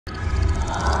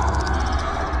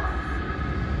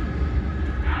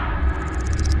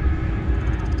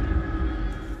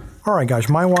All right, guys,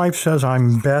 my wife says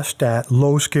I'm best at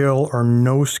low skill or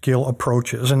no skill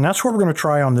approaches. And that's what we're going to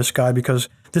try on this guy because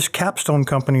this Capstone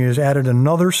company has added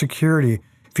another security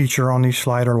feature on these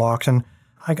slider locks. And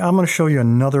I'm going to show you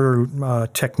another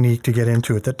technique to get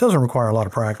into it that doesn't require a lot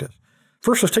of practice.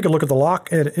 First, let's take a look at the lock.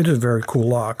 It is a very cool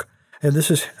lock. And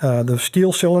this is the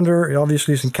steel cylinder. It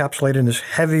obviously is encapsulated in this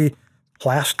heavy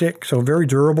plastic, so very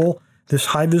durable. This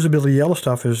high visibility yellow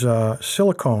stuff is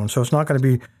silicone, so it's not going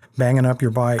to be banging up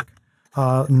your bike.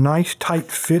 Nice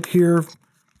tight fit here.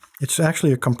 It's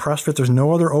actually a compressed fit. There's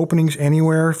no other openings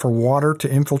anywhere for water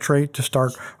to infiltrate to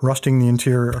start rusting the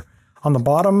interior. On the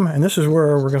bottom, and this is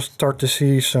where we're going to start to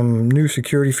see some new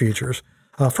security features.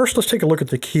 First, let's take a look at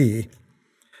the key.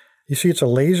 You see it's a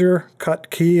laser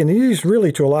cut key, and these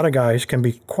really, to a lot of guys, can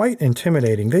be quite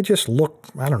intimidating. They just look,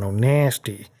 I don't know,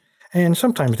 nasty. And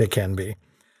sometimes they can be.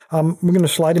 We're going to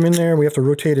slide them in there. We have to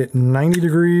rotate it 90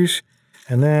 degrees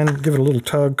and then give it a little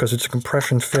tug because it's a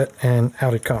compression fit, and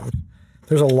out it comes.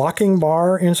 There's a locking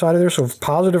bar inside of there, so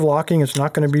positive locking. It's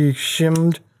not going to be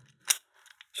shimmed.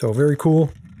 So very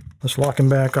cool. Let's lock him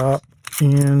back up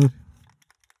and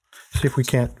see if we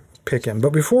can't pick him.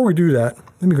 But before we do that,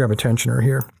 let me grab a tensioner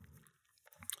here.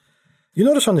 You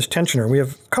notice on this tensioner, we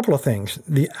have a couple of things.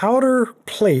 The outer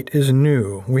plate is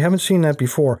new. We haven't seen that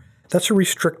before. That's a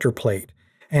restrictor plate.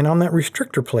 And on that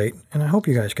restrictor plate, and I hope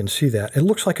you guys can see that, it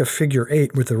looks like a figure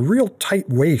 8 with a real tight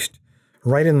waist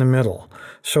right in the middle.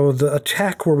 So the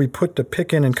attack where we put the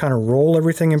pick in and kind of roll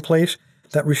everything in place,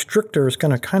 that restrictor is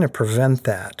going to kind of prevent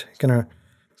that. It's going to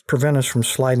prevent us from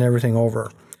sliding everything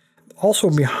over. Also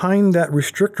behind that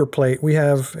restrictor plate, we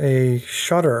have a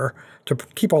shutter to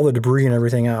keep all the debris and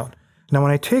everything out. Now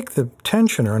when I take the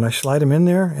tensioner and I slide him in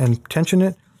there and tension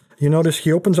it, you notice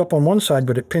he opens up on one side,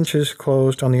 but it pinches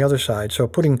closed on the other side. So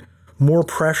putting more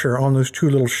pressure on those two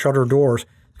little shutter doors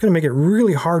is going to make it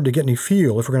really hard to get any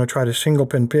feel if we're going to try to single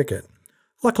pin pick it.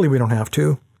 Luckily, we don't have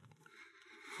to.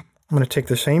 I'm going to take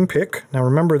the same pick. Now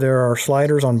remember, there are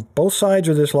sliders on both sides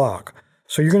of this lock.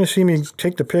 So you're going to see me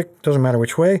take the pick, doesn't matter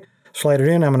which way, slide it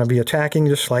in. I'm going to be attacking,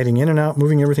 just sliding in and out,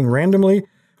 moving everything randomly.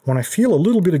 When I feel a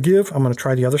little bit of give, I'm going to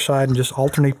try the other side and just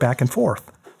alternate back and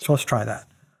forth. So let's try that.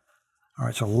 All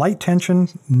right, so light tension,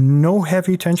 no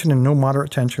heavy tension, and no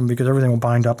moderate tension because everything will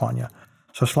bind up on you.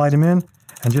 So slide them in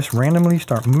and just randomly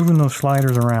start moving those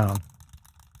sliders around.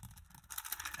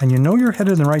 And you know you're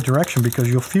headed in the right direction because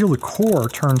you'll feel the core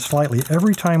turn slightly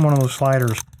every time one of those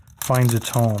sliders finds its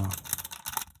home.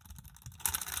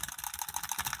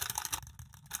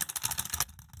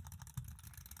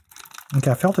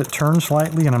 Okay, I felt it turn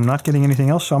slightly and I'm not getting anything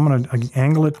else, so I'm going to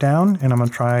angle it down and I'm going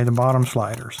to try the bottom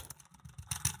sliders.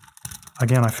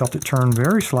 Again, I felt it turn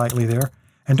very slightly there.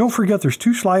 And don't forget, there's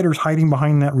two sliders hiding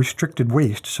behind that restricted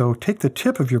waist. So take the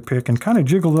tip of your pick and kind of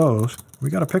jiggle those. We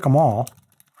got to pick them all.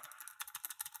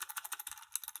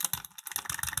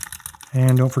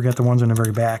 And don't forget the ones in the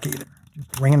very back either.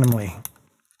 Just randomly.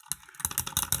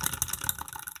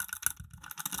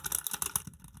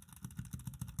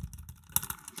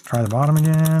 Try the bottom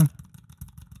again.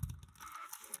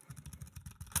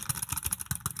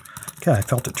 Okay, I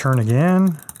felt it turn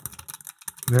again.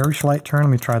 Very slight turn. Let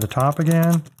me try the top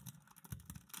again.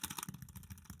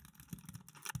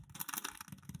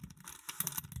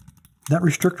 That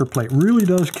restrictor plate really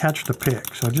does catch the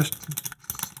pick, so just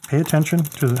pay attention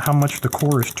to how much the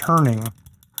core is turning.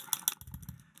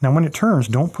 Now when it turns,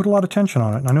 don't put a lot of tension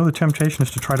on it. I know the temptation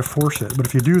is to try to force it, but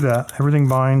if you do that, everything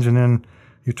binds and then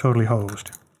you're totally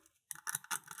hosed.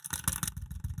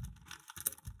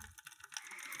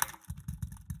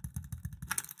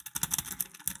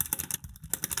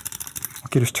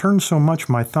 It has turned so much,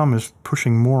 my thumb is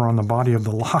pushing more on the body of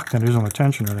the lock than it is on the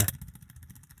tensioner there.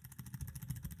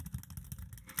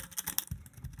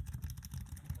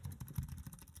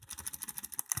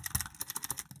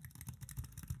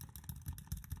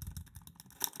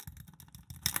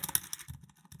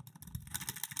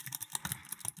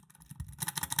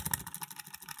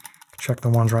 Check the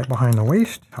ones right behind the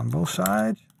waist on both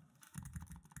sides.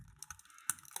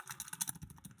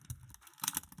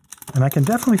 And I can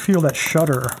definitely feel that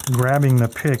shutter grabbing the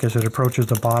pick as it approaches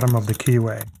the bottom of the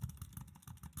keyway.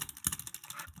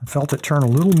 I felt it turn a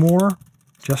little more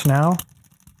just now.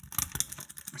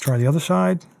 Try the other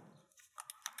side.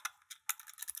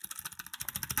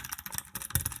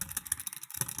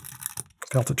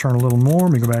 Felt it turn a little more.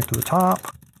 Let me go back to the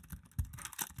top.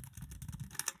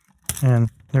 And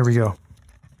there we go.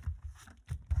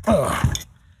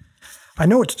 I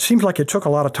know it seems like it took a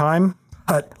lot of time,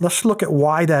 but let's look at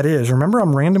why that is. Remember,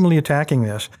 I'm randomly attacking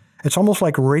this. It's almost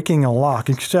like raking a lock,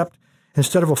 except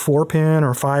instead of a 4-pin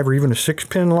or 5 or even a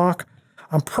 6-pin lock,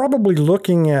 I'm probably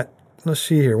looking at let's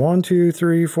see here, 1, 2,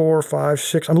 3, 4, 5,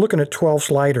 6. I'm looking at 12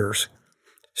 sliders,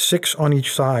 6 on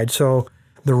each side. So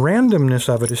the randomness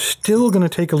of it is still going to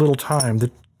take a little time.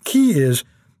 The key is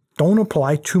don't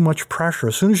apply too much pressure.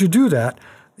 As soon as you do that,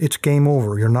 it's game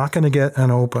over. You're not going to get an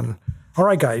open. All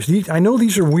right, guys, I know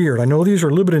these are weird. I know these are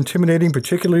a little bit intimidating,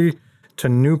 particularly to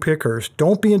new pickers.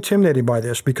 Don't be intimidated by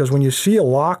this, because when you see a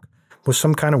lock with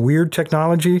some kind of weird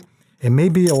technology, it may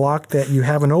be a lock that you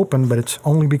haven't opened, but it's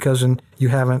only because you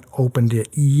haven't opened it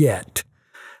yet.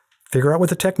 Figure out what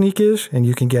the technique is, and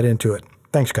you can get into it.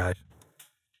 Thanks, guys.